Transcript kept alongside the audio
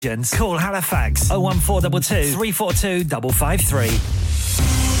Call Halifax 01422 342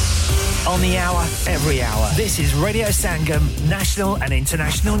 553. On the hour, every hour. This is Radio Sangam, national and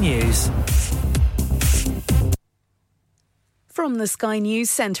international news. From the Sky News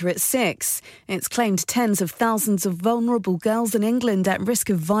Centre at 6, it's claimed tens of thousands of vulnerable girls in England at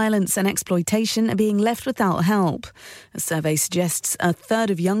risk of violence and exploitation are being left without help. A survey suggests a third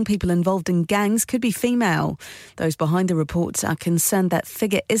of young people involved in gangs could be female. Those behind the report are concerned that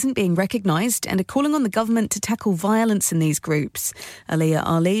figure isn't being recognised and are calling on the government to tackle violence in these groups. Aliyah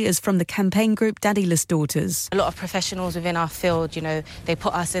Ali is from the campaign group Daddyless Daughters. A lot of professionals within our field, they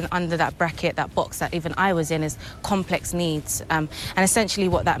put us in under that bracket, that box that even I was in, is complex needs. And essentially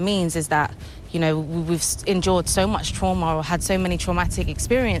what that means is that, we've endured so much trauma or had so many traumatic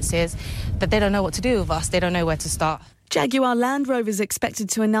experiences that they don't know what to do with us. They don't know where to start. Jaguar Land Rover is expected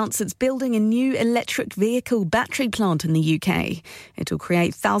to announce it's building a new electric vehicle battery plant in the UK. It will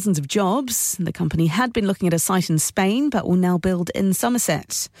create thousands of jobs. The company had been looking at a site in Spain, but will now build in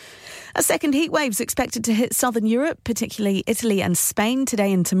Somerset. A second heatwave is expected to hit southern Europe, particularly Italy and Spain,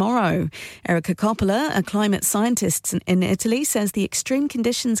 today and tomorrow. Erica Coppola, a climate scientist in Italy, says the extreme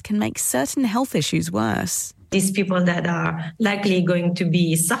conditions can make certain health issues worse. These people that are likely going to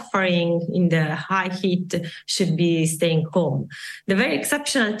be suffering in the high heat should be staying home. The very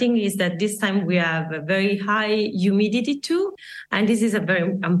exceptional thing is that this time we have a very high humidity too, and this is a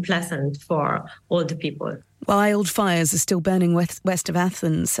very unpleasant for all the people. Wildfires are still burning west of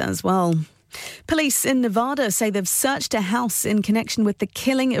Athens as well. Police in Nevada say they've searched a house in connection with the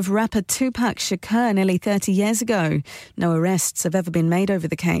killing of rapper Tupac Shakur nearly 30 years ago. No arrests have ever been made over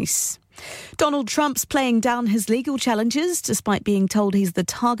the case. Donald Trump's playing down his legal challenges despite being told he's the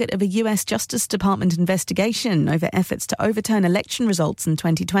target of a US Justice Department investigation over efforts to overturn election results in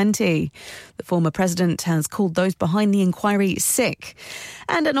 2020. The former president has called those behind the inquiry sick.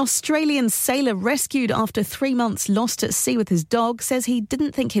 And an Australian sailor rescued after 3 months lost at sea with his dog says he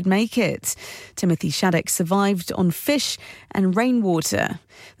didn't think he'd make it. Timothy Shattuck survived on fish and rainwater.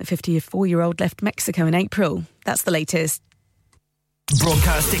 The 54-year-old left Mexico in April. That's the latest.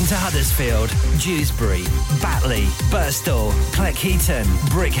 Broadcasting to Huddersfield, Dewsbury, Batley, Birstall, Cleckheaton,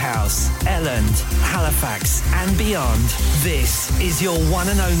 Brickhouse, Elland, Halifax and beyond. This is your one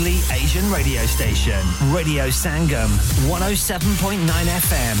and only Asian radio station. Radio Sangam, 107.9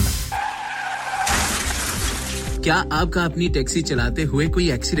 FM. क्या आपका अपनी taxi चलाते हुए कोई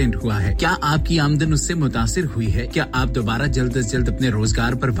accident हुआ है क्या आपकी आमदन उससे मुतासिर हुई है क्या आप दोबारा जल्द से जल्द अपने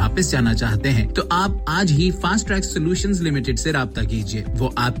रोजगार पर वापस जाना चाहते हैं तो आप आज ही फास्ट ट्रैक सॉल्यूशंस लिमिटेड से राब्ता कीजिए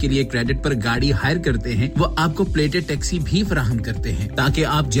वो आपके लिए क्रेडिट पर गाड़ी हायर करते हैं वो आपको प्लेटेड टैक्सी भी फराहम करते हैं ताकि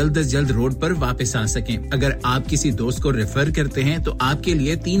आप जल्द से जल्द रोड पर वापस आ सकें अगर आप किसी दोस्त को रेफर करते हैं तो आपके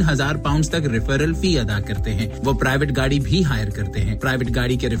लिए 3000 पाउंड तक रेफरल फी अदा करते हैं वो प्राइवेट गाड़ी भी हायर करते हैं प्राइवेट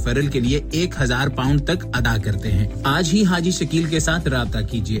गाड़ी के रेफरल के लिए 1000 पाउंड तक अदा करते हैं आज ही हाजी शकील के साथ राब्ता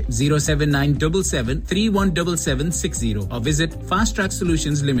कीजिए 07977317760 और visit fast track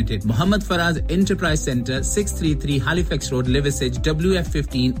solutions limited Mohammad Faraz enterprise centre 633 Halifax road Liversedge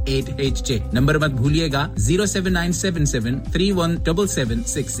WF15 8HJ number मत भूलिएगा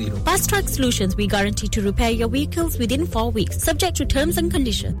 07977317760 Fast Track Solutions we guarantee to repair your vehicles within 4 weeks subject to terms and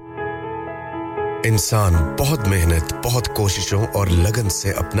conditions इंसान बहुत मेहनत, बहुत कोशिशों और लगन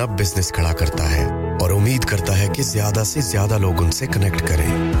से अपना बिजनेस खड़ा करता है और उम्मीद करता है कि ज़्यादा से ज़्यादा लोग उनसे कनेक्ट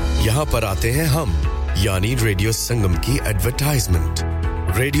करें। यहाँ पर आते हैं हम, यानी रेडियो संगम की एडवर्टाइजमेंट।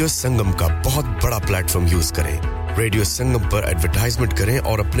 रेडियो संगम का बहुत बड़ा प्लेटफॉर्म यूज करें। रेडियो संगम पर एडवर्टाइजमेंट करें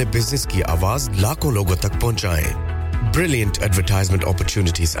और अपने बिजनेस की आवाज लाखों लोगों तक पहुंचाएं। Brilliant advertisement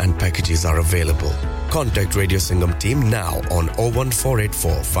opportunities and packages are available. Contact Radio Sangam team now on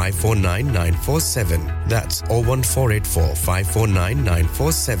 01484 549 947. That's 01484 549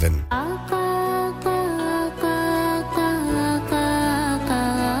 947.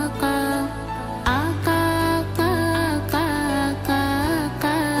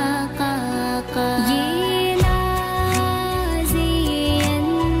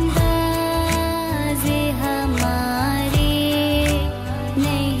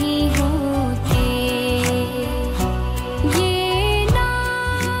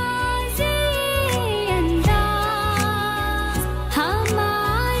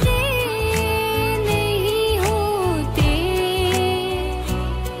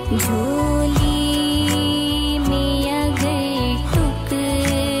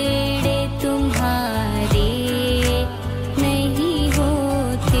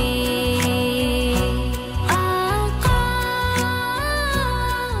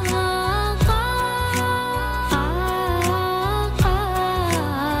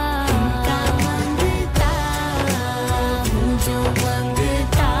 जो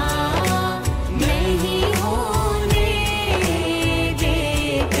मांगता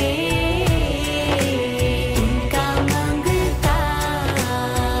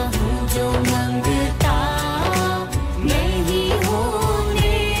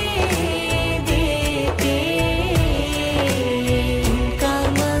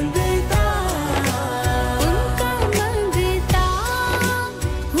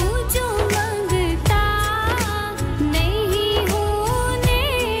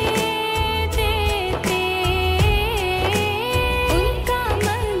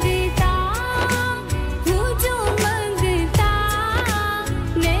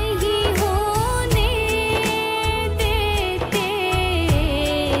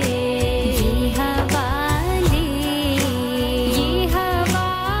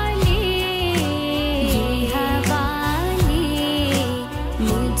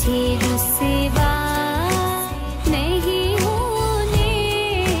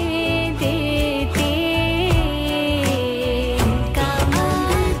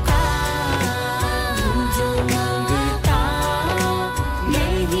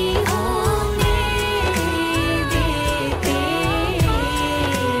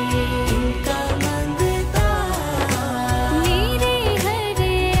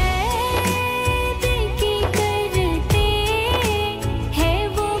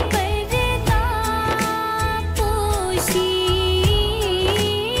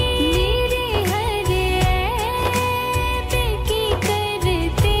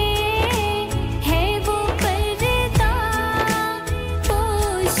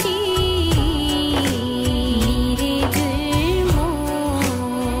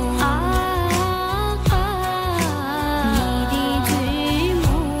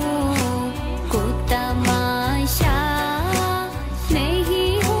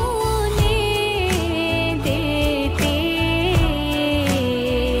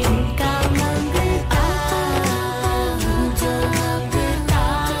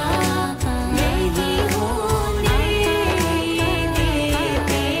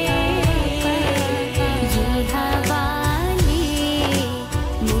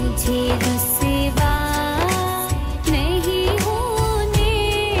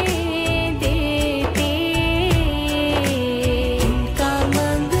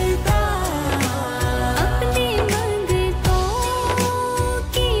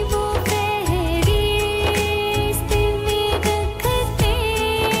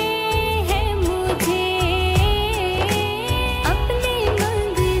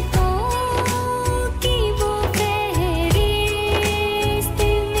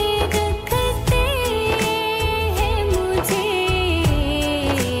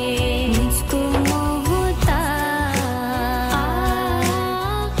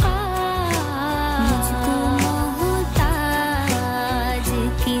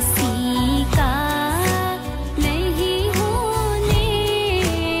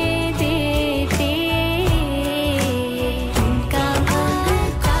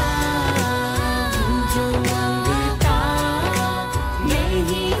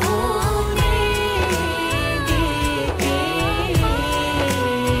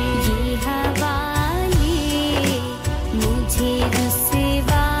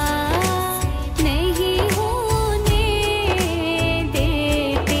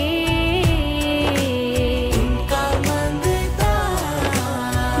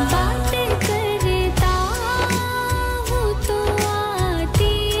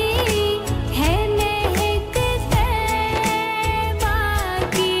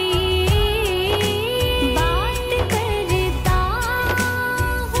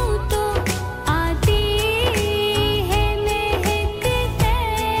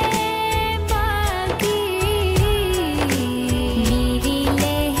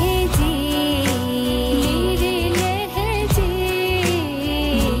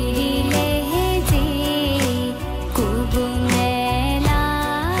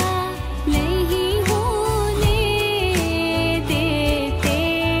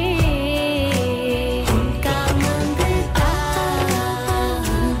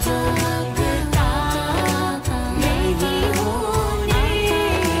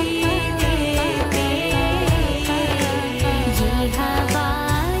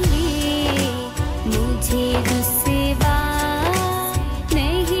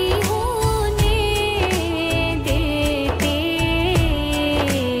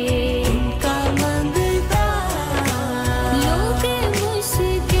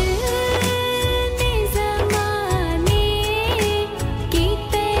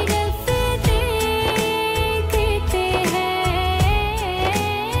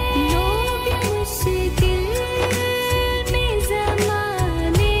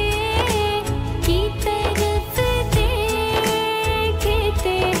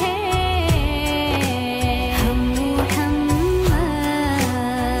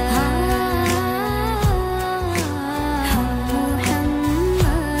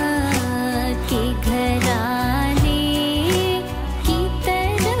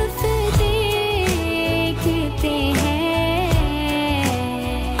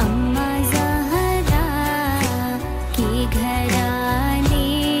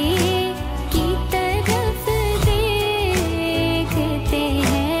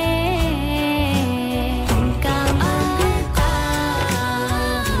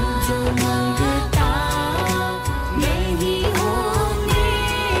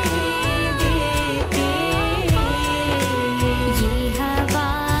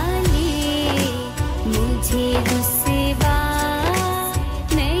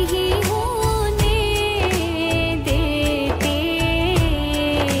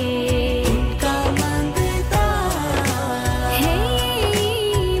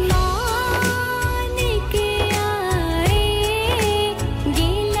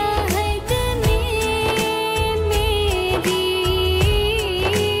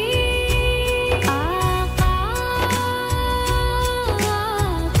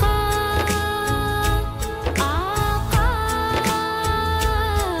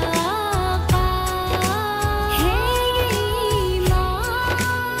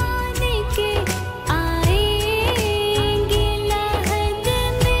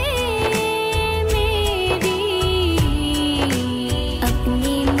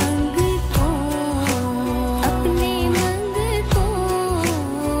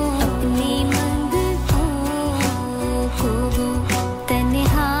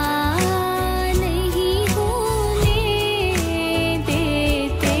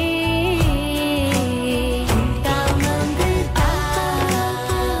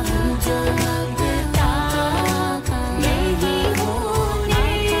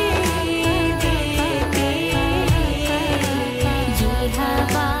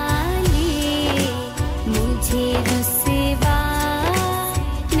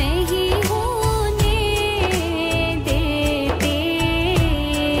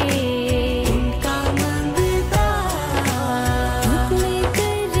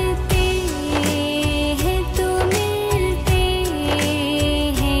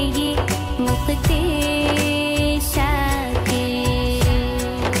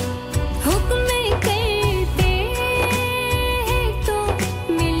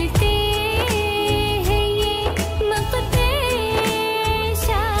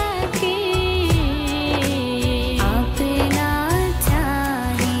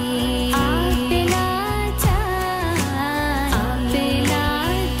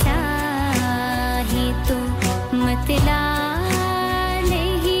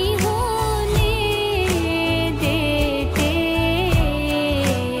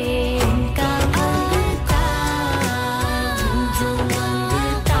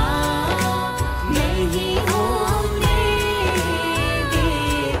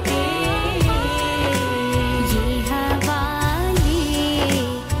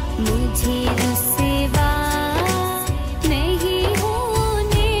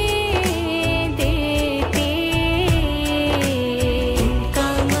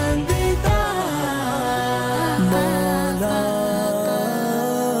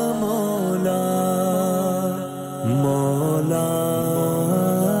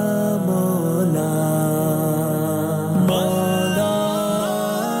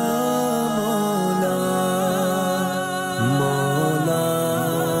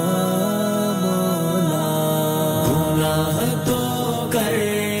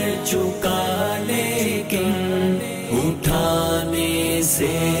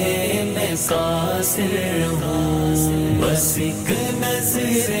میں قاصر ہوں بس ایک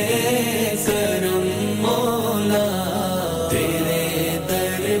نظر کرم مولا تیرے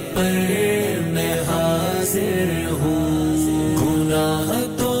در پر میں حاضر ہوں گناہ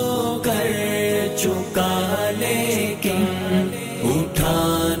تو کر چکا لیکن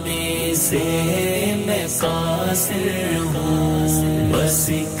اٹھانے سے میں قاصر ہوں بس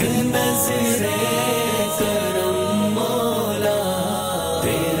ایک نظر کرم مولا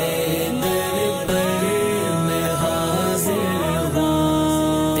تیرے در پر میں حاضر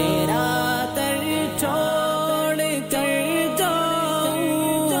ہوں تیرا در چھوڑ کر جاؤں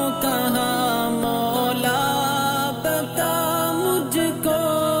کہاں مولا بتا مجھ کو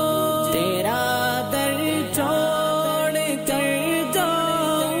تیرا در چھوڑ کر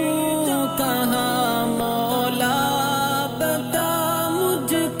جاؤں کہاں مولا بتا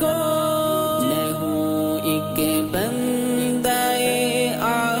مجھ کو میں ہوں ایک بندہ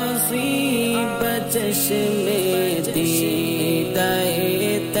عاصی بچش میں دیدہ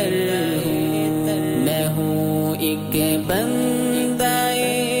تر ہوں میں ہوں ایک بندہ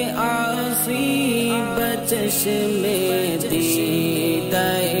عاصی بچش میں دیدہ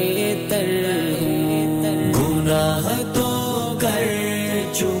تر ہوں گناہ تو کر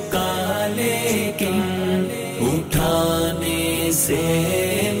چکا لیکن اٹھانے سے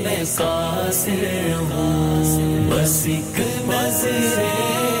میں قاصر ہوں بس ایک نظر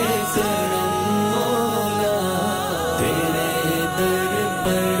کرم مولا تیرے در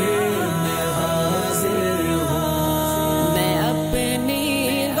پر میں حاضر ہوں میں اپنی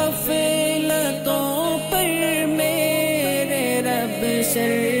غفلتوں پر میرے رب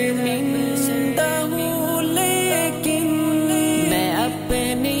شرمندہ ہوں لیکن میں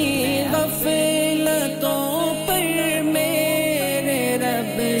اپنی غفلتوں پر میرے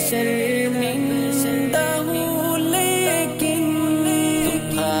رب شرمندہ ہوں لیکن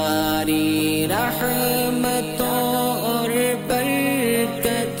تمہاری رحمتوں اور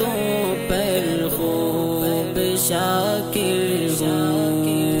برکتوں پر خوب شاکر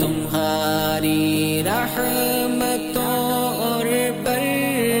ہوں تمہاری رحمتوں اور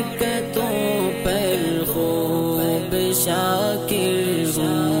برکتوں پر خوب شاکر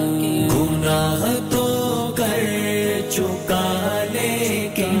ہوں گناہ تو کر چکا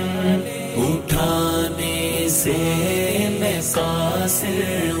لیکن اٹھانے سے میں قاصر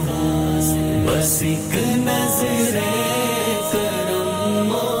ہوں بس ایک نظر کرم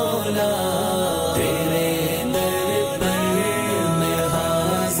مولا تیرے در پر میں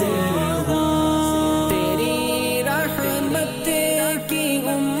حاضر ہوں تیری رحمت کی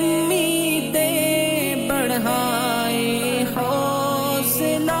امیدیں بڑھائے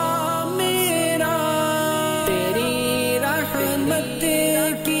حوصلہ میرا تیری رحمت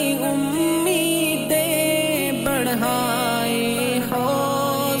کی امیدیں بڑھائے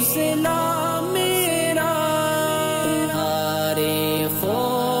حوصلہ میرا تمہارے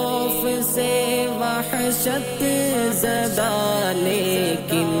خوف سے وحشت زدہ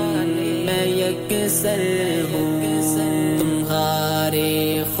لیکن میں یکسر ہوں تمہارے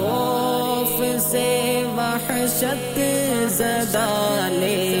خوف سے وحشت زدہ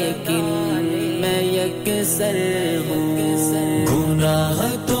لیکن میں یکسر ہوں گناہ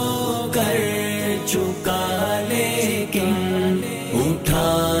تو کر چکا لیکن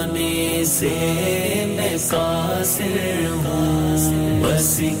اٹھانے سے میں قاصر ہوں بس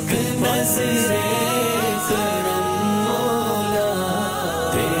ایک نظر کرم مولا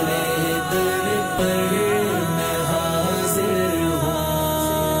تیرے در پر میں حاضر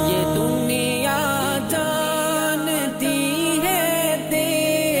ہوں یہ دنیا جانتی ہے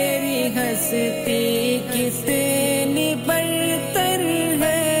تیری ہستی کتنی برتر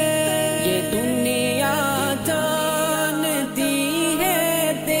ہے یہ دنیا جانتی ہے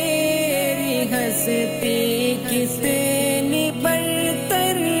تیری ہستی کتنی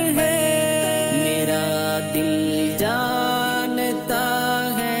برتر ہے میرا دل جانتا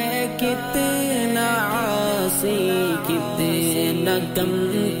ہے کتنا عاصی کتنا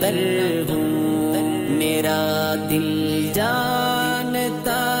کمتر ہوں میرا دل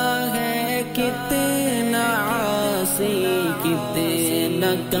جانتا ہے کتنا عاصی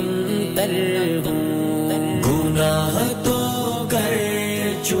کتنا کمتر ہوں گناہ تو کر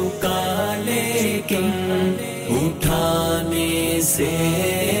چکا لیکن اٹھانے سے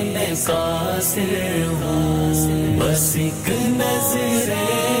میں قاصر ہوں بس ایک نظر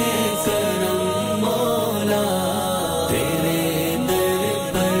کرم مولا تیرے در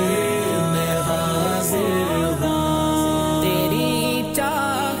پر میں حاضر ہوں تیری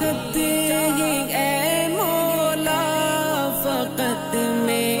چاہت ہی اے مولا فقط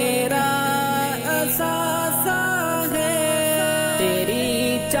میرا اثاثہ ہے تیری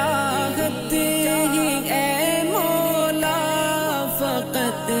چاہت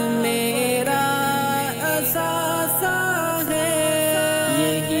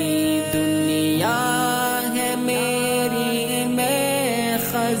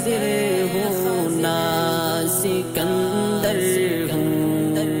खज़र हूँ ना सिकंदर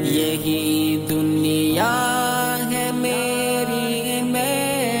हूँ यही दुनिया है मेरी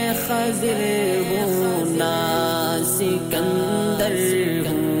मैं खज़र हूँ ना सिकंदर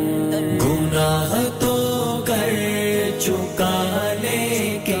हूँ गुनाह तो कर चुका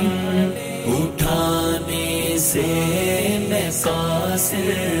लेकिन उठाने से मैं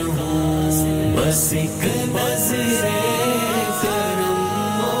कासिर हूँ बस एक नज़रे करम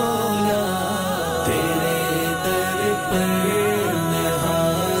मौला तेरे दर पर मैं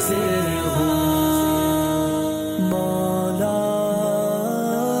हाजिर हूँ मौला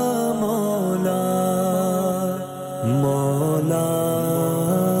मौला मौला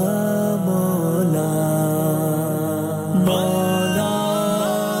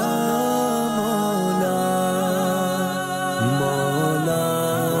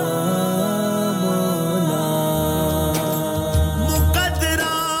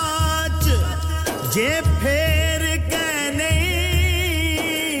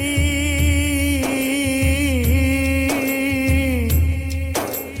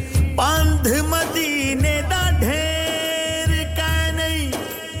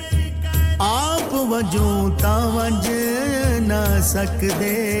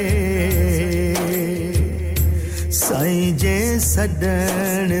सकदे साईं जे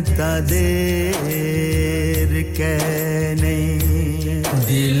सडण ता देर कै नहीं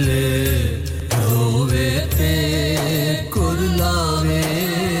दिल रोवे ते कुरलावे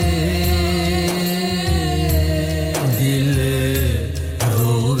दिल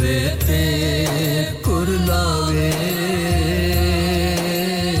रोवे ते कुरलावे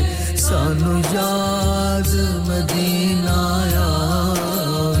सानू याद मदीना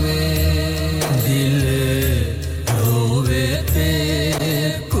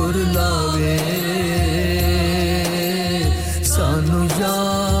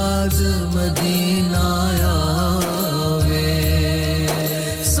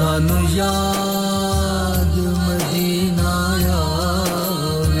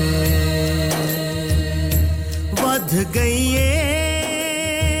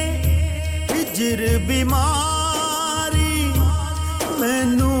बीमारी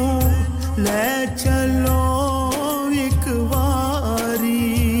मैनू ले चलो एक वारी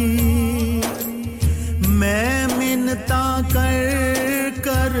मैं मिन्नता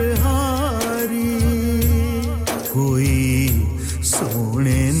कर हारी कोई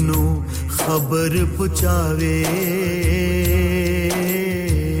सोने नू खबर पहुंचावे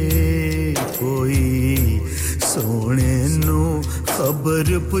कोई सोने नू खबर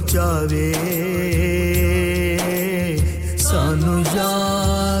पहुंचावे सानू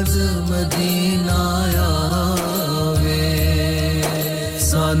याद मदीना आवे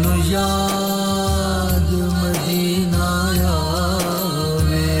सानू याद मदीना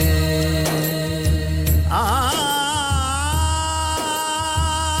आवे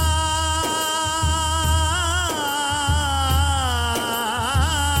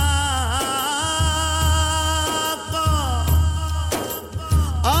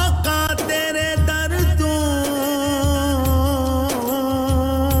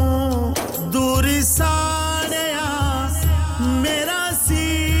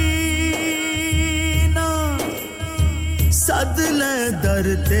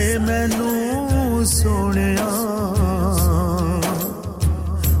ते मैनू सोनिया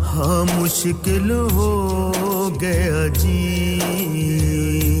हाँ मुश्किल हो गया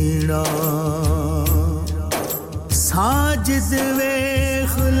जीना साजिद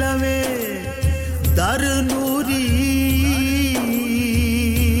वेख लवे दर नूरी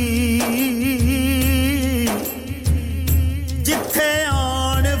जिथे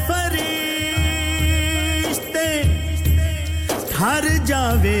आन फरिश्ते हर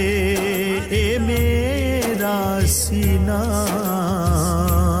जावे ए मेरा सीना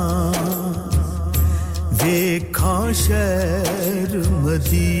देखा शहर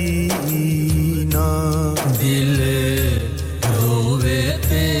मदीना दिल रोवे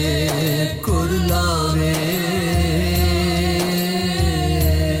ते कुरलावे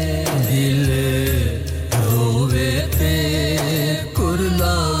दिल रोवे ते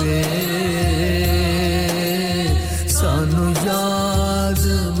कुरलावे सानू याद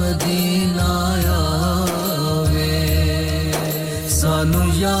मदीना आवे सानू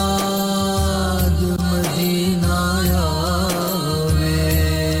याद मदीना आवे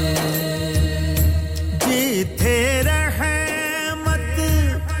जिथे रहमत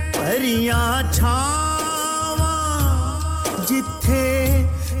परियां छावां जिथे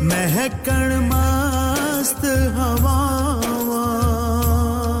महकण मस्त हवावां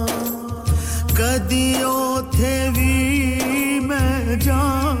कदी ओथे भी मैं जा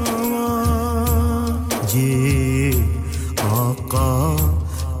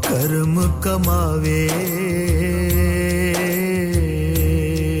ਕਰਮ ਕਮਾਵੇ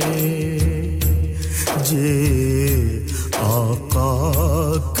ਜੇ ਆਕਾ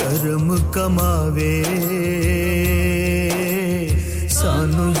ਕਰਮ ਕਮਾਵੇ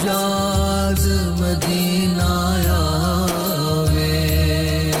ਸਾਨੂੰ ਯਾਦ ਮਦੀਨਾ ਆਵੇ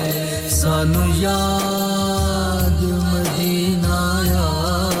ਸਾਨੂੰ ਯਾਦ ਮਦੀਨਾ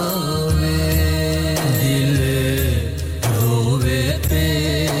ਆਵੇ ਦਿਲ ਰੋਵੇ ਤੇ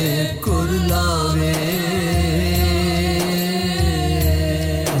ਕੁਰਲਾਵੇ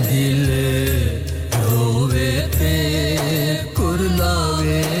ਦਿਲ ਰੋਵੇ ਤੇ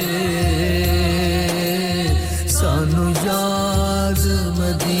ਕੁਰਲਾਵੇ ਸਾਨੂੰ ਯਾਦ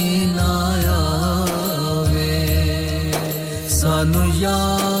ਮਦੀਨਾ ਆਵੇ ਸਾਨੂੰ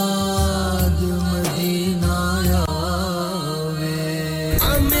ਯਾਦ ਮਦੀਨਾ ਆਵੇ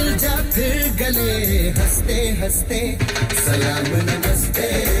ਆ ਮਿਲ ਜਾ ਫਿਰ ਗਲੇ ਹੱਸਤੇ ਹੱਸਤੇ ਸਲਾਮ ਨਮਸਤੇ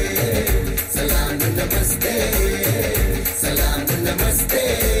ਸਲਾਮ ਨਮਸਤੇ ਸਲਾਮ ਨਮਸਤੇ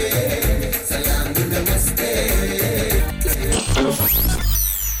सलाम नमस्ते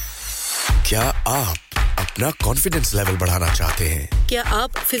क्या आप अपना कॉन्फिडेंस लेवल बढ़ाना चाहते हैं क्या आप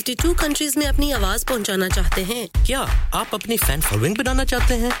 52 कंट्रीज में अपनी आवाज पहुंचाना चाहते हैं क्या आप अपनी फैन फॉलोइंग बढ़ाना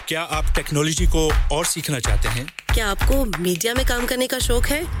चाहते हैं क्या आप टेक्नोलॉजी को और सीखना चाहते हैं क्या आपको मीडिया में काम करने का शौक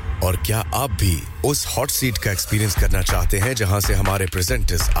है और क्या आप भी उस हॉट सीट का एक्सपीरियंस करना चाहते हैं जहां से हमारे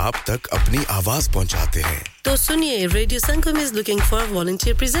प्रेजेंटर्स आप तक अपनी आवाज पहुंचाते हैं तो सुनिए radio Sangam is looking for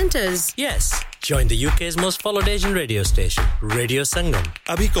volunteer presenters yes join the UK's most followed Asian radio station Radio Sangam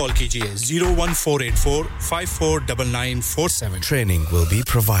abhi call kijiye 01484549947 training will be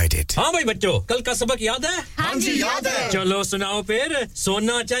provided हाँ भाई बच्चों कल का सबक याद है हाँ जी याद है चलो सुनाओ फिर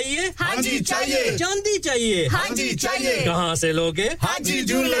सोना चाहिए हाँ जी चाहिए चांदी चाहिए हाँ जी चाहिए कहाँ से लोगे हाजी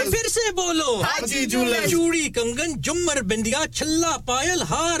जूलर्स फिर से बोलो हाजी जूलर्स चूड़ी कंगन जुमर बिंदिया छल्ला पायल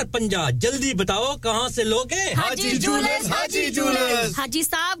हार पंजा जल्दी बताओ कहाँ से लोगे हाजी जूलर्स हाजी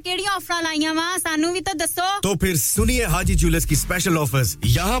साहब केड़ी ऑफर लाईया वा सानू भी तो दसो तो फिर सुनिए हाजी जूलर्स की स्पेशल ऑफर्स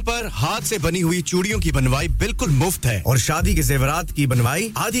यहाँ पर हाथ से बनी हुई चूड़ियों की बनवाई बिल्कुल मुफ्त है और शादी के जेवरात की बनवाई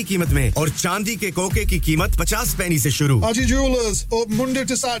आधी कीमत में और चांदी के कोके की कीमत 50 पैसे से शुरू Haji Jewellers open Monday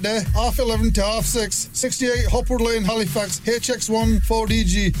to Saturday 11:30 to 6:30 68 Hopwood Lane Halifax HX1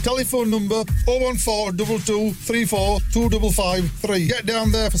 4DG telephone number 01422342553 get down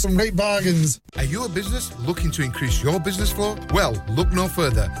there for some great bargains Are you a business looking to increase your business flow? Well, look no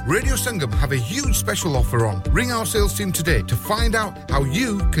further. Radio Sangam have a huge special offer on. Ring our sales team today to find out how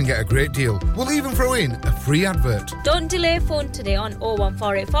you can get a great deal. We'll even throw in a free advert. Don't delay, phone today on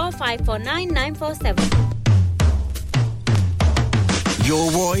 01484 549 947. Your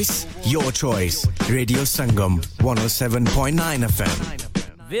voice, your choice. Radio Sangam 107.9 FM.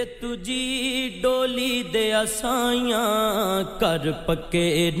 वे तुझी डोली दे असाइयां कर पक्के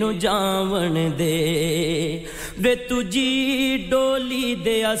नु जावण दे वे तुझी डोली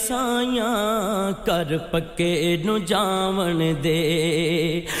दे असाइयां कर पक्के नु जावण दे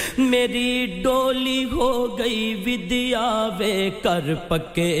मेरी डोली हो गई विद्या वे कर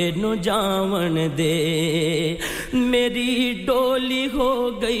पक्के नु जावण दे मेरी डोली हो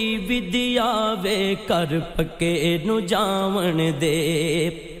गई विद्या वे कर पक्के नु जावण दे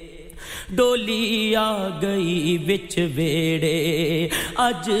डोली आ गई विच वेड़े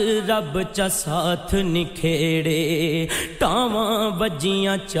अज रब चा साथ निखेड़े टावां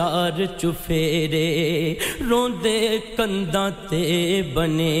वजियां चार चुफेरे रोंदे कंधां ते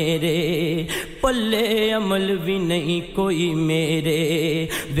बनेरे पल्ले अमल भी नहीं कोई मेरे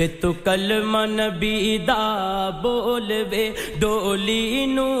वे तो कलमा नबी दा बोल वे डोली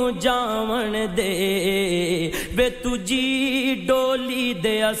नु जावण दे वे तुझी डोली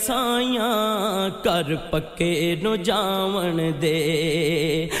दे असाइयां कर पक्के नु जावण दे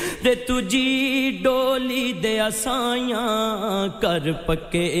रे तुझी डोली दे असाइयां कर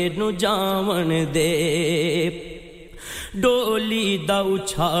पक्के नु जावण दे डोली दा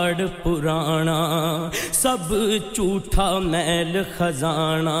उछाड़ पुराना सब झूठा मैल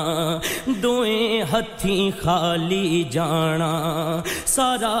खजाना दोए हथी खाली जाना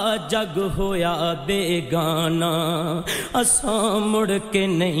सारा जग होया बेगाना असां मुड़ के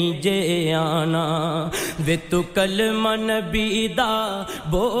नहीं जे आना वे तू कलमा नबी दा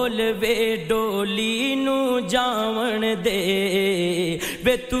बोल वे डोली नु जावण दे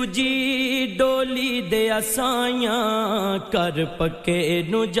वे तुझी डोली दे असाइयां कर पक्के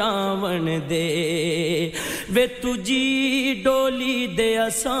नु जावण दे वे तुझी डोली दे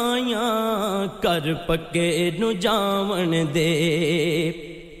असाइयां कर पक्के नु जावण दे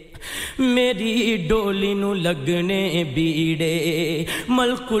मेरी डोली नु लगने बीड़े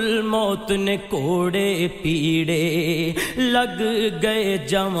मलकुल मौत ने कोड़े पीड़े लग गए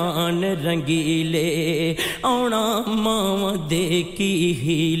जवान रंगीले आउणा मां दे की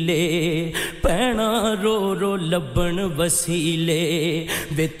हीले पैणा रो रो लबन वसीले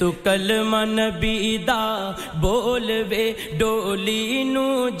वे तो कलमा नबी दा बोल वे डोली नु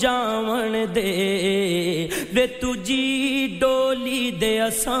जावण दे वे तुजी डोली दे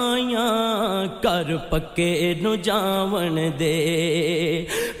असायां कर पक्के नु जावण दे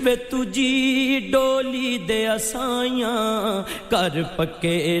वे तुजी डोली दे असायां कर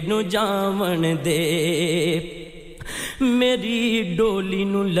पक्के नु जावण दे मेरी डोली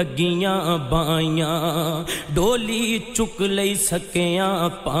नु लगियां बायां डोली चुक लई सकियां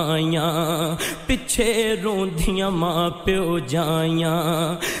पायां पिछे रोंदियां मां प्यो जायां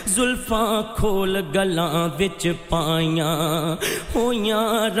जुल्फां खोल गलां विच पायां होयां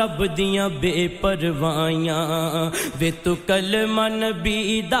रब दियां बेपरवाहियां वे तू कलमा नबी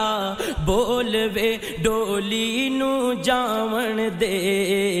दा बोल वे डोली नु जावण दे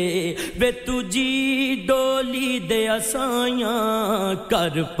वे तुजी डोली दे असायां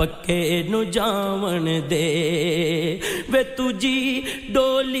कर पक्के नु जावण दे वे तुजी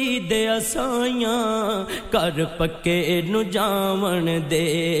डोली दे असायां कर पक्के नु जावण दे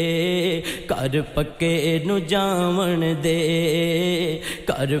कर पक्के नु जावण दे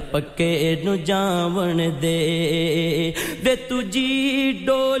कर पक्के नु जावण दे वे तुजी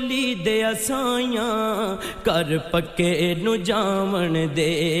डोली दे असायां कर पक्के नु जावण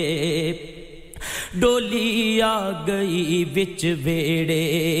दे डोली आ गई विच वेड़े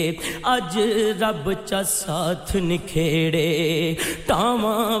अज रब चा साथ निखेड़े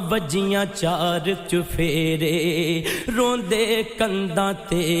टावां वजियां चार चुफेरे रोंदे कंधां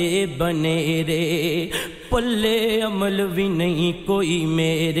ते बनेरे पल्ले अमल भी नहीं कोई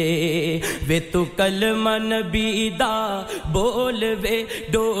मेरे वे तो कलमा नबी दा बोल वे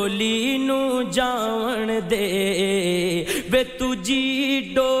डोली नु जावण दे वे तुजी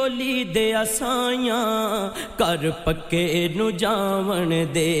डोली दे असायां कर पक्के नु जावण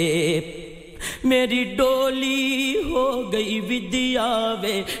दे मेरी डोली हो गई विद्या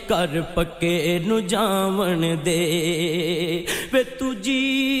वे कर पक्के नु जावण दे वे तुजी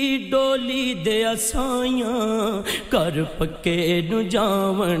डोली दे असायां कर पक्के नु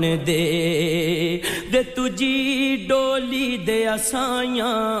जावण दे वे तुजी डोली दे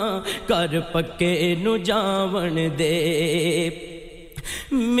असायां कर पक्के नु जावण दे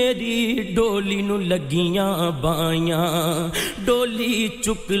मेरी डोली नु लगियां बायां डोली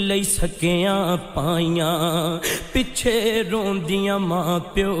चुक लई सकियां पायां पिछे रोंदियां मां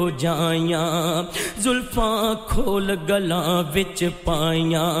प्यो जायां जुल्फां खोल गलां विच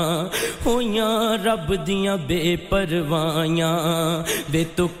पायां होयां रब दियां बेपरवाहियां वे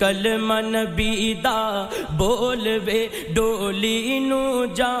तू कलमा नबी दा बोल वे डोली नु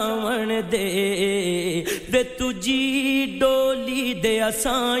जावण दे वे तुजी डोली दे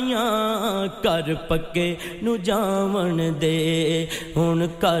असायां कर पक्के नु जावण दे हुण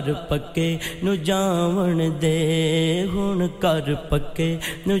कर पक्के नु जावण दे हुण कर पक्के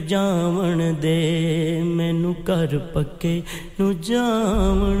नु जावण दे मैनू कर पक्के नु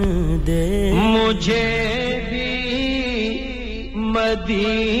जावण दे मुझे भी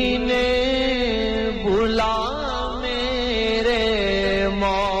मदीने बुला मेरे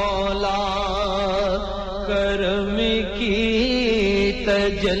मौला करम की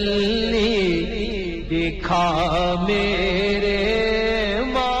तजल्ली दिखा मेरे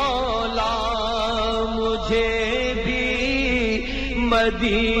मौला मुझे भी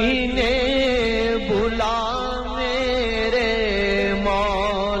मदीने बुला मेरे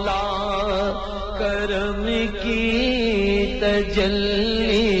मौला करम की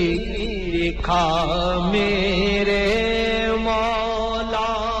तजल्ली दिखा मेरे मौला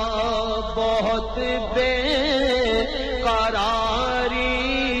बहुत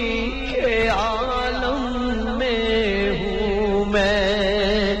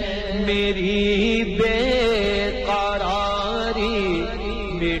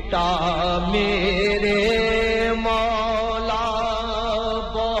मेरे मौला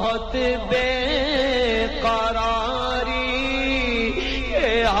बहुत बेकरारी के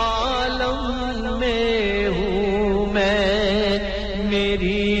आलम में हूँ मैं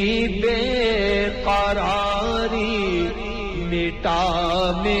मेरी बेकरारी मिटा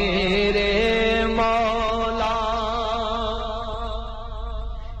मेरे मौला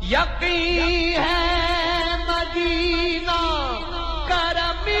यकीन है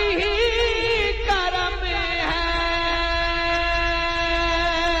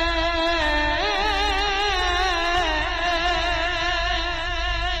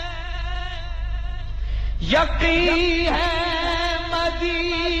یقین ہے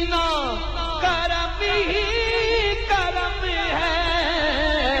مدینہ کرم ہی کرم ہے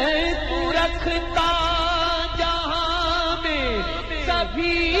تو رکھتا جہاں میں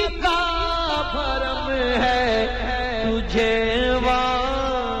سبھی کا بھرم ہے تجھے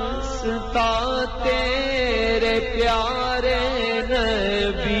واسطہ تیرے پیارے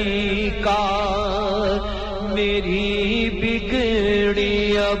نبی کا میری بگڑی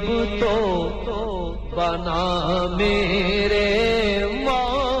اب تو بنا میرے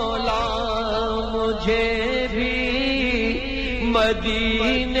مولا مجھے بھی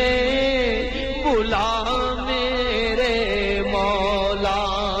مدینے بلا میرے مولا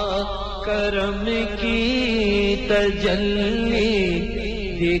کرم کی تجلی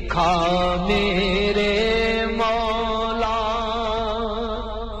دکھا میرے مولا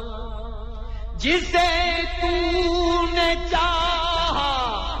جسے تو نے چاہا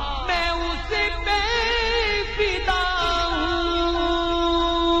میں اس پہ فدا ہوں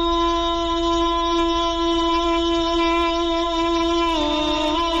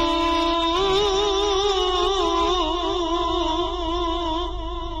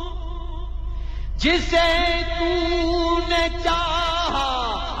جسے تو نے چاہا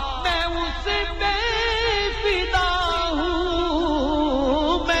میں اس پہ فدا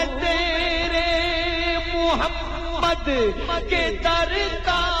ہوں میں تیرے محمد کے در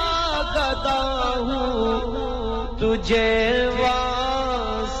کا گدا ہوں تجھے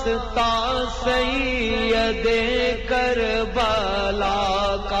واسطہ سید کربلا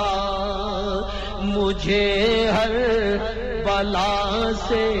کا مجھے ہر بلا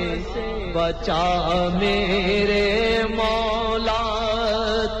سے بچا میرے مولا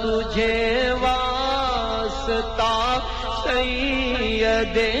تجھے واسطہ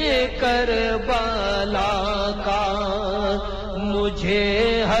سید کربلا کا مجھے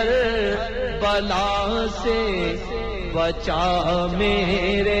ہر بلا سے بچا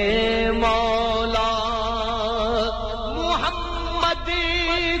میرے مولا محمد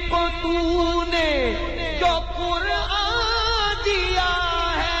کو تو نے جو قرآن دیا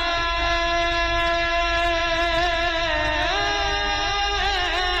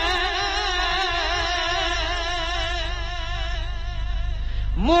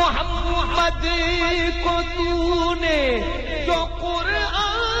محمد کو تو نے جو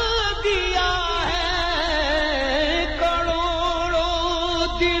قرآن دیا ہے کروڑوں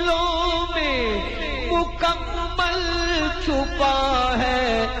دلوں میں مکمل چھپا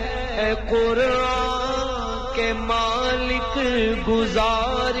ہے اے قرآن کے مالک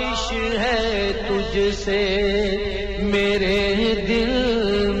گزارش ہے تجھ سے میرے دل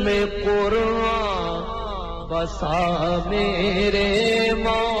میں قرآن بسا میرے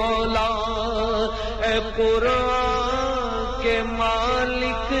مولا اے قرآن کے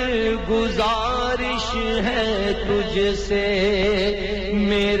مالک گزارش ہے تجھ سے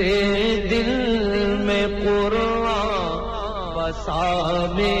میرے دل میں قرآن بسا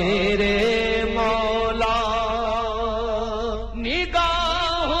میرے مولا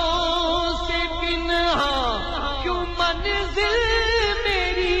نگاہوں سے پنہا کیوں منزل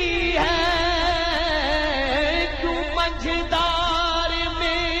میری ہے مجھدار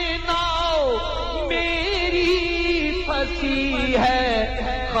میں ناؤ میری پھنسی ہے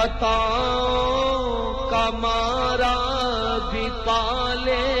خطاؤں کا مارا بھی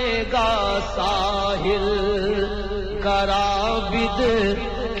پالے گا ساحل کرابد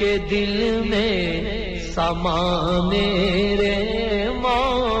کے دل میں سما میرے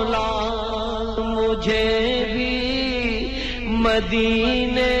مولا مجھے بھی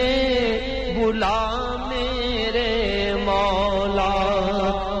مدینے بلا مولا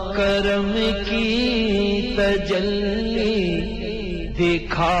کرم کی تجلی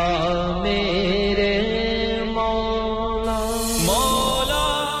دکھا میرے مولا مولا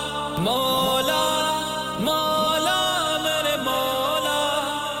مولا مولا میرے مولا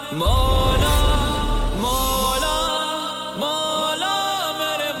مولا مولا مولا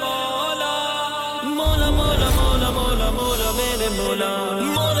میرے مولا مولا مولا مولا مولا مولا میرے مولا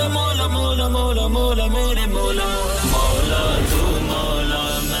مولا مولا مولا مولا مولا میرے مولا مولا تو مولا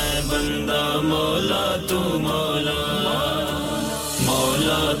میں بندہ مولا تو مولا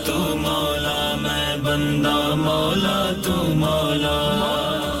مولا تو مولا میں بندہ مولا تو مولا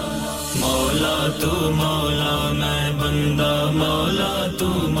مولا تو مولا میں بندہ مولا تو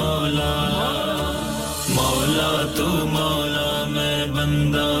مولا مولا تو مولا میں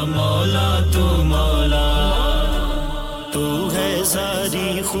بندہ مولا تو مولا تو ہے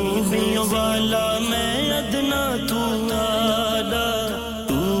ساری خوبیوں والا میں ادنا تو اعلیٰ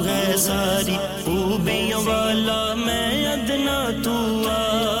تو ہے ساری خوبیوں والا میں ادنا تو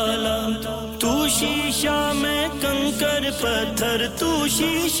اعلیٰ تو شیشہ میں कंकर पत्थर तू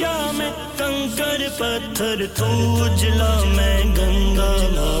शीशा में कंकर पत्थर तू उजला मैं गंगा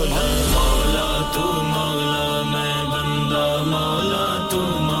मौला मौला तू मौला मैं बंदा मौला तू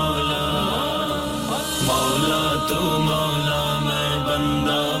मौला मौला तू मौला मैं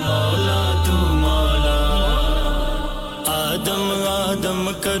बंदा मौला तू मौला आदम आदम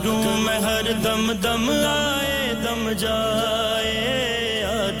करूं मैं हर दम दम आए दम जाए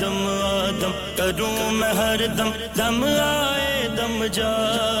आदम आदम करूं मैं हर दम दम आए दम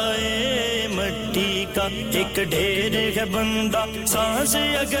जाए मट्टी का एक ढेर है बंदा सांस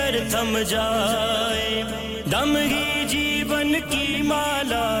अगर थम जाए दम ही जीवन की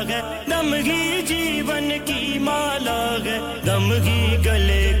माला है दम ही जीवन की माला है दम ही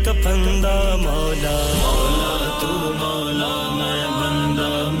गले कफंदा मौला मौला तू मौला मैं बंदा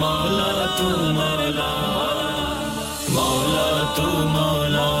मौला तू मौला मौला तू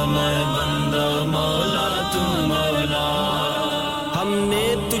मौला मैं बंदा मौला तू मौला हमने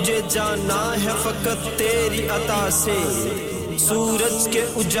तुझे जाना है फकत तेरी अता से सूरज के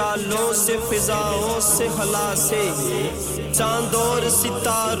उजालों से फिजाओं से हला से चांद और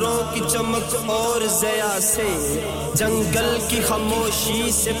सितारों की चमक और ज़या से जंगल की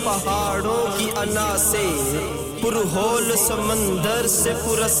खामोशी से पहाड़ों की अना से पुरहोल समंदर से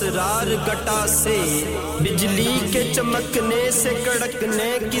पुरस्रार गटा से बिजली के चमकने से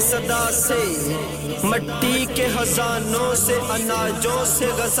कड़कने की सदा से मट्टी के खजानों से अनाजों से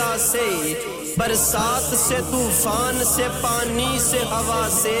गजा से बरसात से तूफान से पानी से हवा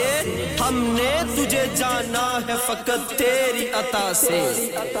से हमने तुझे जाना है फकत तेरी अता से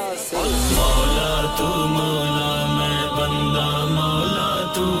मौला तू मौला मैं बंदा मौला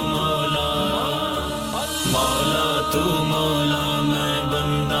तू मौला मौला तू मौला मैं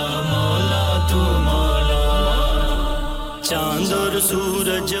बंदा मौला तू मौला चांद और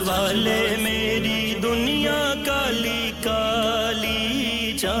सूरज वाले मेरी दुनिया काली काली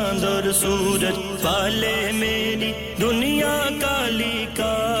चांद और सूरज वाले मेरी दुनिया काली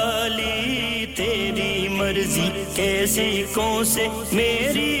काली तेरी मर्जी कैसी कौन से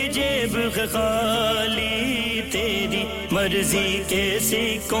मेरी जेब खाली तेरी मर्जी कैसी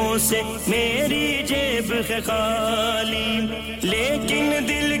कौन से मेरी जेब खाली लेकिन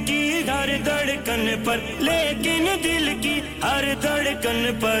दिल की हर धड़कन पर लेकिन दिल की हर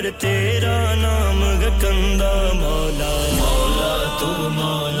धड़कन पर तेरा नाम गंदा मौला मौला तू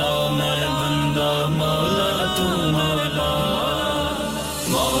मौला मैं बंदा मौला तू मौला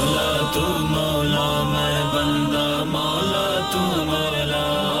मौला तू मौला मैं बंदा मौला तू मौला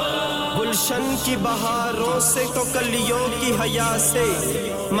गुलशन की बहारों से तो कलियों की हया से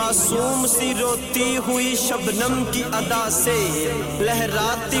मासूम सी रोती हुई शबनम की अदा से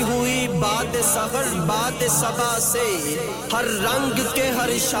लहराती हुई बात सहर बात सबा से हर रंग के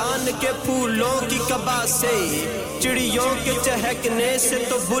हर शान के फूलों की कबा से चिड़ियों के चहकने से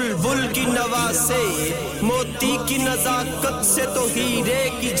तो बुलबुल की नवा से मोती की नजाकत से तो हीरे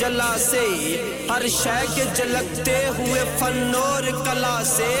की जला से हर शय के झलकते हुए फन और कला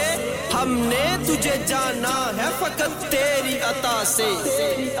से हमने तुझे जाना है फकत तेरी अता से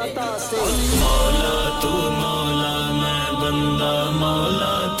मौला तू मौला मैं बंदा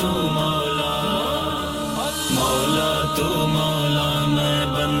मौला तू मौला मौला तू मौला मैं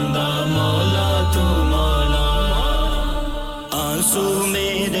बंदा मौला तू मौला आंसू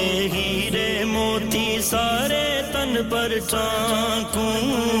मेरे हीरे मोती सारे तन पर टांकूं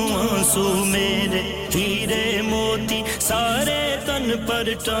आंसू मेरे हीरे मोती सारे तन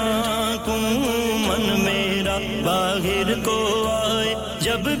पर टांकूं मन मेरा बाहर को आए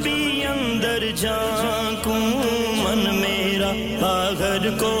जब भी अंदर झांकूं मन मेरा बाहर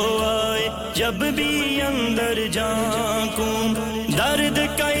को आए जब भी अंदर झांकूं दर्द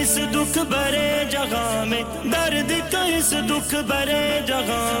का इस दुख भरे जगह में दर्द का इस दुख भरे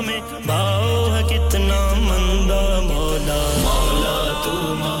जगह में भाव है कितना मंदा मौला मौला तू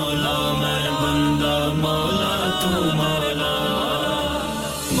मौला मैं बंदा मौला तू मौला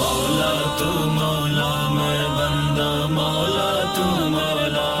मौला तू मौला मैं बंदा मौला तू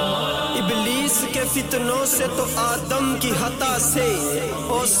मौला इब्लीस के फितनों से तो आदम की हता से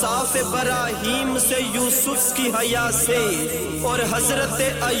और साफ इब्राहीम से यूसुफ की हया से और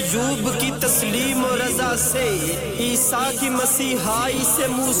हजरत अय्यूब की तस्लीम और रजा से ईसा की मसीहाई से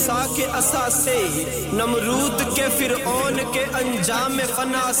मूसा के असा से नमरूद के फिरौन के अंजाम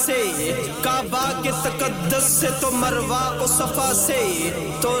फना से काबा के तकद्दस से तो मरवा और सफा से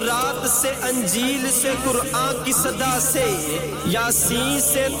तो रात से अंजील से कुरान की सदा से यासीन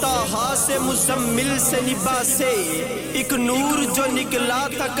से ताहा से مزمل سے نبا سے ایک نور جو نکلا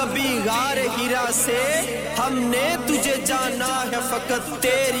تھا کبھی غار ہیرا سے ہم نے تجھے جانا ہے فقط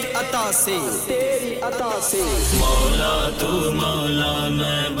تیری عطا سے مولا تو مولا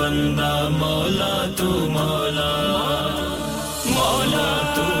میں بندہ مولا تو مولا مولا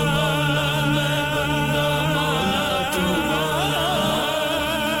تو مولا میں بندہ مولا تو مولا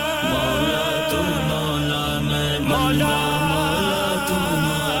مولا تو مولا میں مولا مولا تو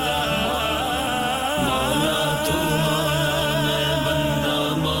مولا مولا تو مولا میں بندہ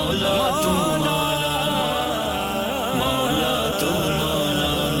مولا تو مولا مولا تو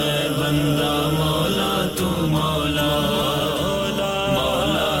مولا میں بندہ مولا تو مولا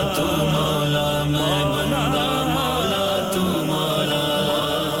مولا تو مولا میں بندہ مولا تو مولا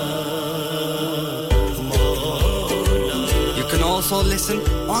You can also listen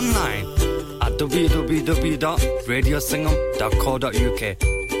online at www.radiosangam.co.uk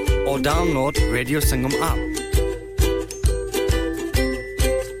or download Radio Sangam app.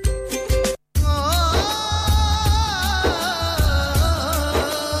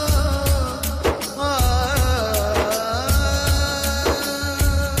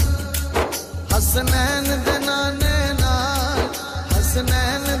 Hasnain दे नाने नाल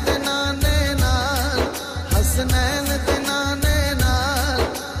हसनैन दे नाने नाल हसनैन दे नाने नाल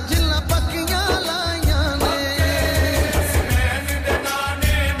जिल्ला पक्कियां लाइयां ने हसनैन दे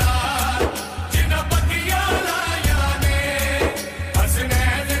नाने नाल जिल्ला पक्कियां लाइयां ने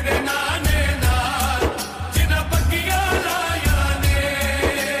हसनैन दे नाने नाल जिल्ला पक्कियां लाइयां ने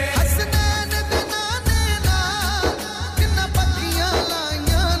हसनैन दे नाने नाल जिल्ला पक्कियां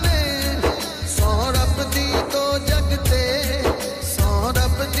लाइयां ने सौरभ दी तो जगते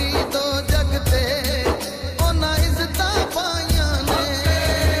सौरभ दी तो जगते ओना इज्जत पाइयां ने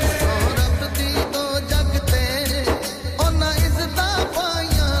सौरभ दी तो जगते ओना इज्जत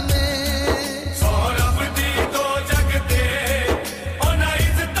पाइयां ने सौरभ दी तो जगते ओना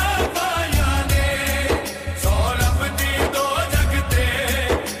इज्जत पाइयां ने सौरभ दी तो जगते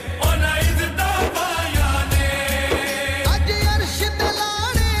ओना इज्जत पाइयां ने अज अर्श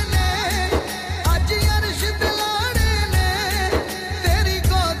दलाड़े ने अज अर्श दलाड़े ने तेरी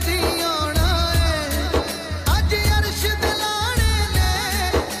गोदी आना है अज अर्श दलाड़े ने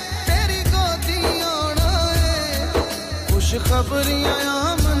तेरी गोदी आना है खुश खबरियां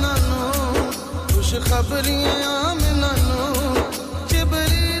आमना नु खुश खबरियां आमना नु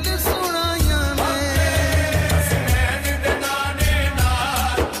जिबरील सुनाइयां ने हसनैन दे नाने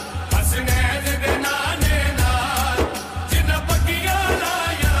नाल हसनैन दे नाने नाल जिन्ना पक्कियां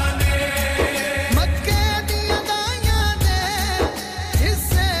लाइयां ने मक्के दियां गाइयां दे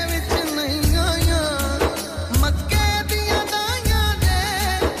हिस्से विच नहीं आइयां मक्के दियां गाइयां दे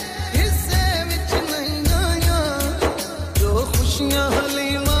हिस्से विच नहीं आइयां जो खुशियां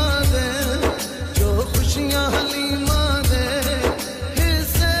हलीमा दे जो खुशियां हलीमा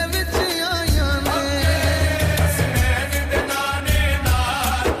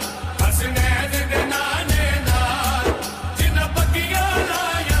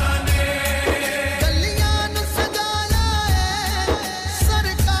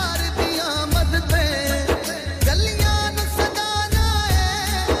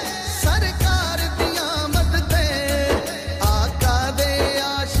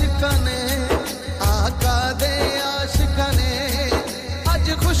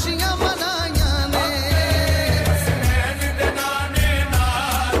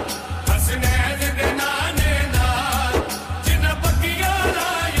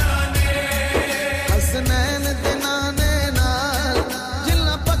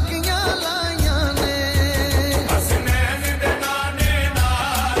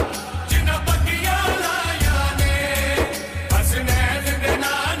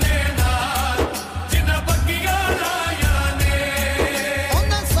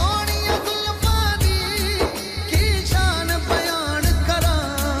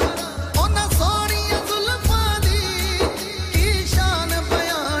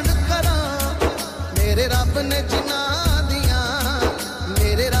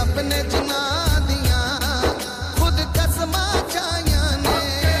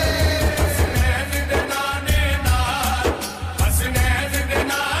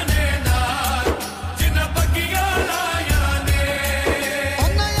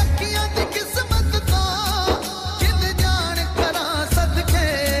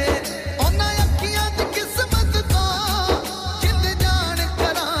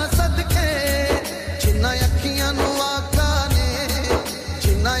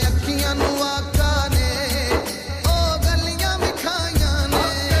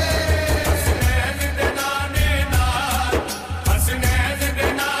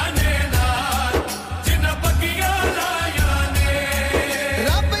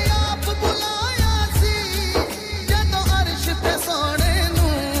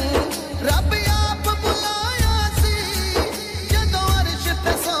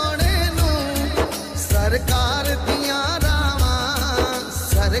सरकार दियां रावां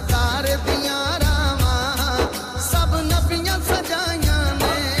सरकार दियां रावां सब नबियां सजाइयां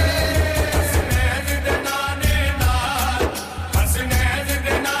ने हसनैन दे नाने नाल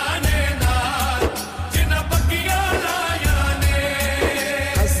जिन्हां पक्कियां लायां ने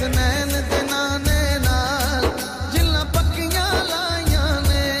हसनैन दे नाने नाल जिन्हां पक्कियां लायां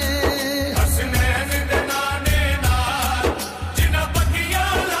ने हसनैन दे नाने नाल जिन्हां पक्कियां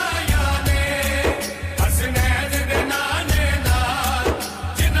लायां ने हसनैन दे नाने नाल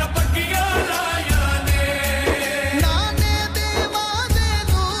जिन्हां पक्कियां लायां ने नाने दे वादे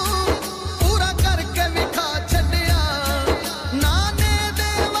नूं पूरा करके विखा छड्डिया नाने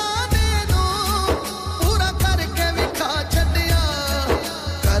दे वादे नूं पूरा करके विखा छड्डिया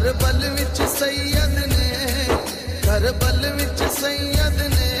करबल विच सैयद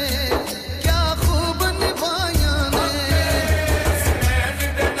ने क्या खूब निभाया ने हसनैन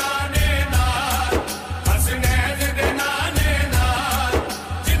दे नाने नाल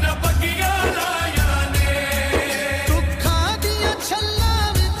जिन्हां पक्कियां लायां ने दुखां दियां छल्लां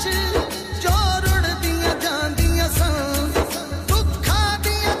विच जो रुड़दियां जांदियां सन दुखां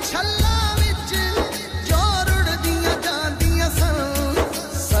दियां छल्लां विच जो रुड़दियां जांदियां सन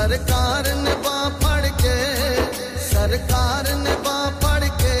सरकार ने बांह फड़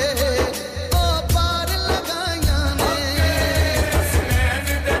के ओ पार लगाइयां ने हसनैन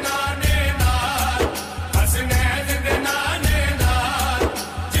दे नाने नाल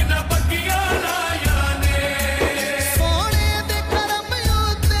जिन्हां पक्कियां लायां ने सोने दे करम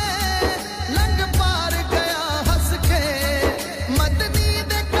उते लंघ पार गया हंस के मदनी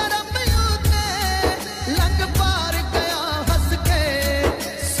दे करम उते लंघ पार गया हंस के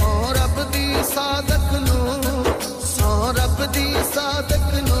सौ रब दी सादक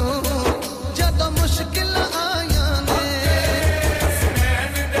नूं जदों मुश्किल आयां ने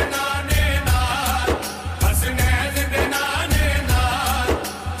हसनैन दे नाने नाल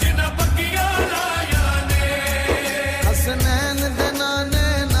जिन्हां पक्कियां लायां ने हसनैन दे नाने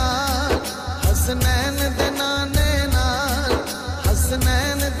नाल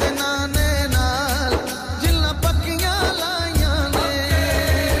जिन्हां पक्कियां लायां ने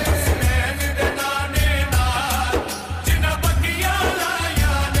हसनैन दे नाने नाल जिन्हां पक्कियां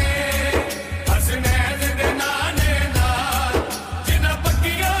लायां ने हसनैन दे नाने नाल जिन्हां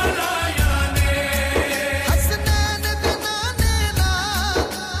पक्कियां लायां ने हसनैन दे नाने नाल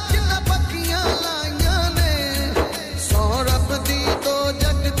जिन्हां पक्कियां लायां ने सौ रब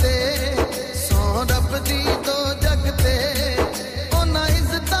दी दो जगते ओना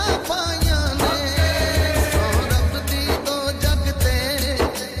इज्जतां पाइयां ने सौ रब दी दो जगते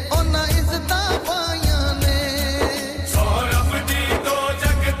ओना इज्जतां पाइयां ने सौ रब दी दो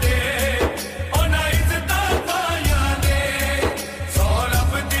जगते ओना इज्जतां पाइयां ने सौ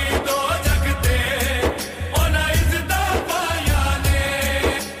रब दी दो जगते ओना इज्जतां पाइयां ने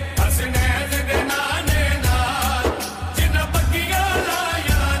हसनैन दे नाने नाल जिन्हां पक्कियां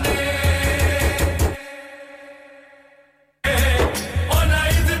लायां ने ओना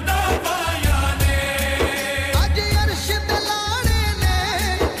इज्जतां पाइयां ने अज अर्श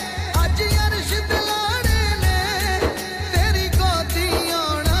दे लाड़े ने तेरी गोदी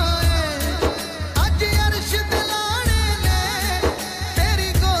आना है अज अर्श दे लाड़े ने तेरी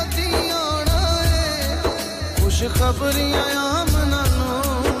गोदी आना है खुशखबरियां आमना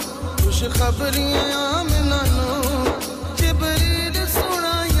नूं जिबरील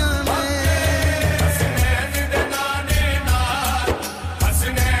सुनाइयां ने हसनैन दे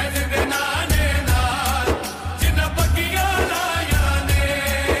नाने नाल जिन्हां पक्कियां लायां ने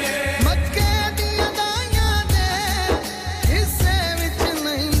मक्के दियां दाइयां दे हिस्से विच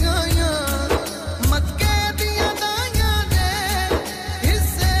नहीं आइयां मक्के दियां दाइयां दे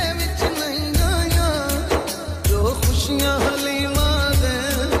हिस्से विच नहीं आइयां जो खुशियां हलीमा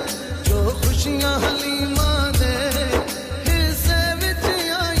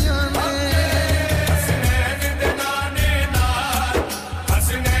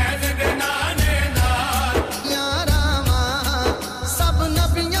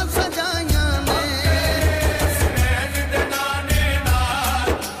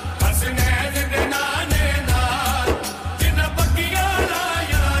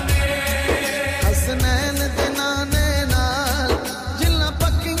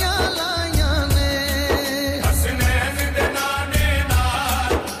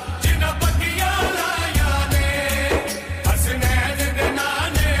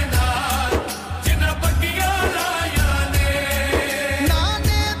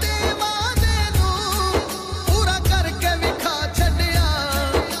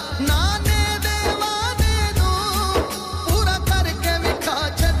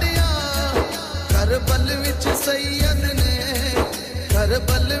सैयद ने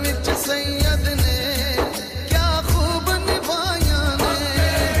करबल विच सैयद ने क्या खूब निभाया ने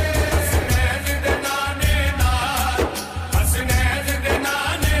हसनैन दे नाने नाल हसनैन दे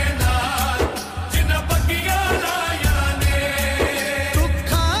नाने नाल जिन्ना पक्कियां लाया ने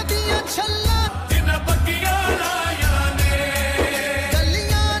दुखां दियां छल्ला जिन्ना पक्कियां लाया ने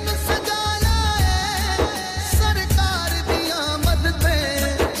गलियां नु सजाया है सरकार दी आमद पे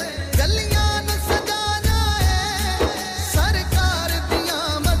गलियां नु सजाया है सरकार दी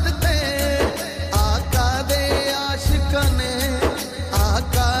आमद पे आका दे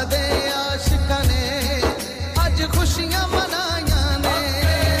आशिकां ने आज खुशियां मनाया ने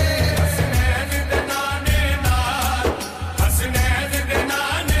हसनैन दे नाने नाल हसनैन दे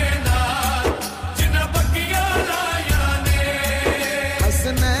नाने नाल जिन्ना पक्कियां लाया ने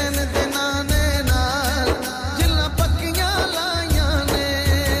हसनैन दे नाने नाल जिन्ना पक्कियां लाया ने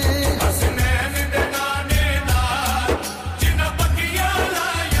हसनैन दे नाने नाल जिन्ना पक्कियां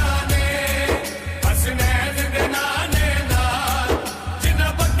लाया ने हसनैन दे नाने नाल जिन्ना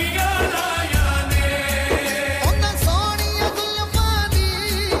पक्कियां लाया ने ਉਹਨਾਂ ਸੋਹਣੀਆਂ ਜ਼ੁਲਫਾਂ ਦੀ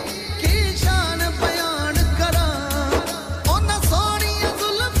ਕੀ ਸ਼ਾਨ ਬਿਆਨ ਕਰਾਂ ਉਹਨਾਂ ਸੋਹਣੀਆਂ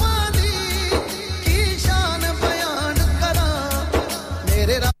ਜ਼ੁਲਫਾਂ ਦੀ ਕੀ ਸ਼ਾਨ ਬਿਆਨ ਕਰਾਂ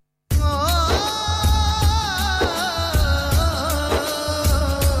ਮੇਰੇ ਰੱਬ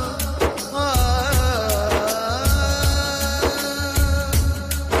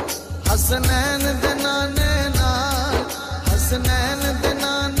ਹਸਨੈਨ ਦੇ ਨਾਨੇ ਨਾਲ ਹਸਨੈਨ ਦੇ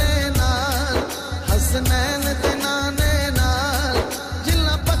ਨਾਨੇ ਨਾਲ ਹਸਨੈਨ ਦੇ ਨਾਨੇ ਨਾਲ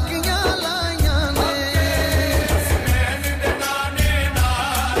ਜਿੱਲਾਂ ਪੱਕੀਆਂ ਲਾਈਆਂ ਨੇ ਹਸਨੈਨ ਦੇ ਨਾਨੇ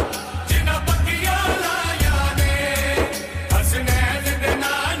ਨਾਲ ਜਿੱਲਾਂ ਪੱਕੀਆਂ ਲਾਈਆਂ ਨੇ ਹਸਨੈਨ ਦੇ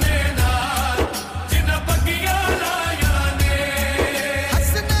ਨਾਨੇ ਨਾਲ ਜਿੱਲਾਂ ਪੱਕੀਆਂ ਲਾਈਆਂ ਨੇ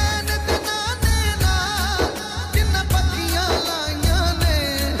ਹਸਨੈਨ ਦੇ ਨਾਨੇ ਨਾਲ ਜਿੱਲਾਂ ਪੱਕੀਆਂ ਲਾਈਆਂ ਨੇ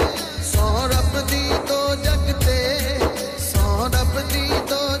ਸੋ ਰੱਬ ਦੀ ਦੋ ਜਗ ਤੇ ਸੋ ਰੱਬ ਦੀ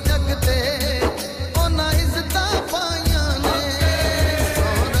ਦੋ ਜਗ ਤੇ ਉਹਨਾਂ ਇੱਜ਼ਤਾਂ ਪਾਈਆਂ ਨੇ ਸੋ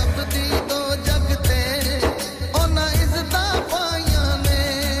ਰੱਬ ਦੀ ਦੋ ਜਗ ਤੇ ਉਹਨਾਂ ਇੱਜ਼ਤਾਂ ਪਾਈਆਂ ਨੇ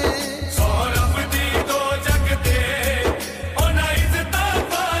ਸੋ ਰੱਬ ਦੀ ਦੋ ਜਗ ਤੇ ਉਹਨਾਂ ਇੱਜ਼ਤਾਂ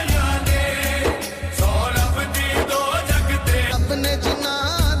ਪਾਈਆਂ ਨੇ ਸੋ ਰੱਬ ਦੀ ਦੋ ਜਗ ਤੇ ਰੱਬ ਨੇ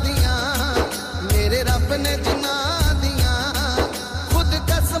ਜਿਨ੍ਹਾਂ ਦੀਆਂ ਮੇਰੇ ਰੱਬ ਨੇ ਜਿਨ੍ਹਾਂ ਦੀਆਂ ਖੁਦ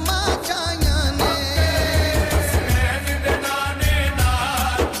ਕਸਮਾਂ ਚਾਹੀਆਂ ਨੇ ਹਸਨੈਨ ਦੇ ਨਾਨੇ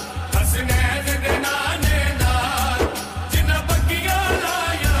ਨਾਲ ਹਸਨੈਨ ਦੇ ਨਾਨੇ ਨਾਲ ਜਿੰਨਾ ਪੱਕੀਆਂ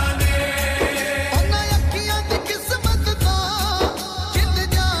ਲਾਇਆ ਨੇ ਉਹਨਾਂ ਅੱਖੀਆਂ ਦੀ ਕਿਸਮਤ ਤੋਂ ਜਿੱਦ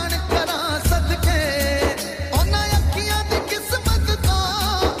ਜਾਣ ਕਰਾਂ ਸਦਕੇ ਉਹਨਾਂ ਅੱਖੀਆਂ ਦੀ ਕਿਸਮਤ ਤੋਂ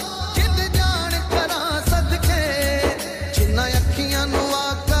ਜਿੱਦ ਜਾਣ ਕਰਾਂ ਸਦਕੇ ਜਿੰਨਾ ਅੱਖੀਆਂ ਨੂੰ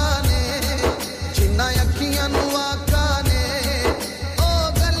ਆਕਾ ਨੇ ਜਿੰਨਾ ਅੱਖੀਆਂ ਨੂੰ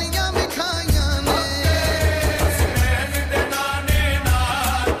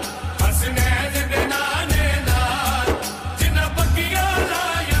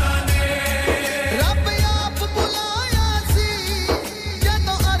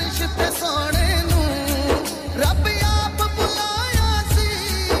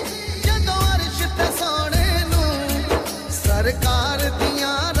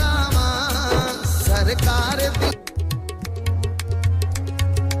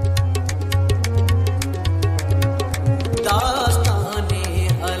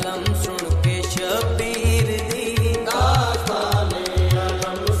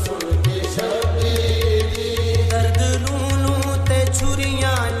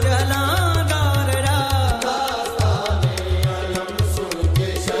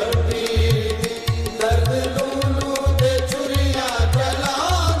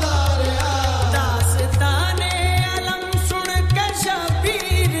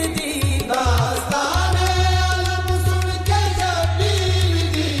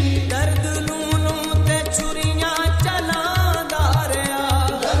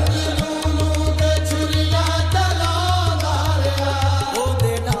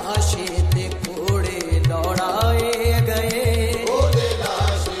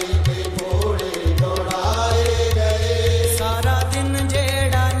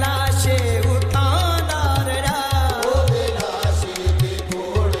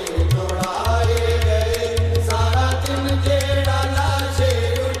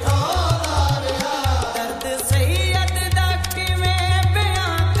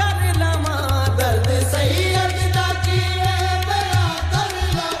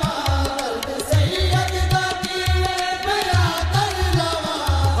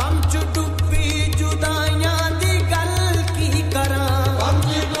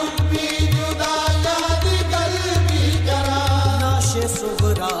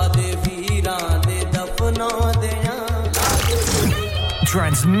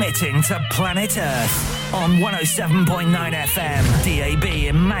Transmitting to planet Earth on 107.9 FM, DAB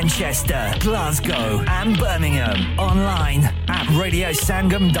in Manchester, Glasgow and Birmingham. Online at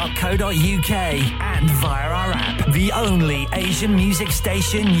radiosangam.co.uk and via our app, the only Asian music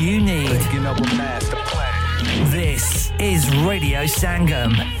station you need. This is Radio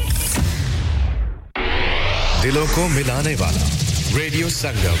Sangam. दिलों को मिलाने वाला Radio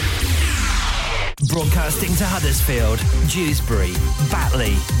Sangam. Broadcasting to Huddersfield, Dewsbury,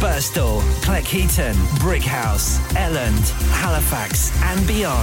 Batley, Birstall, Cleckheaton, Brickhouse, Elland, Halifax and beyond.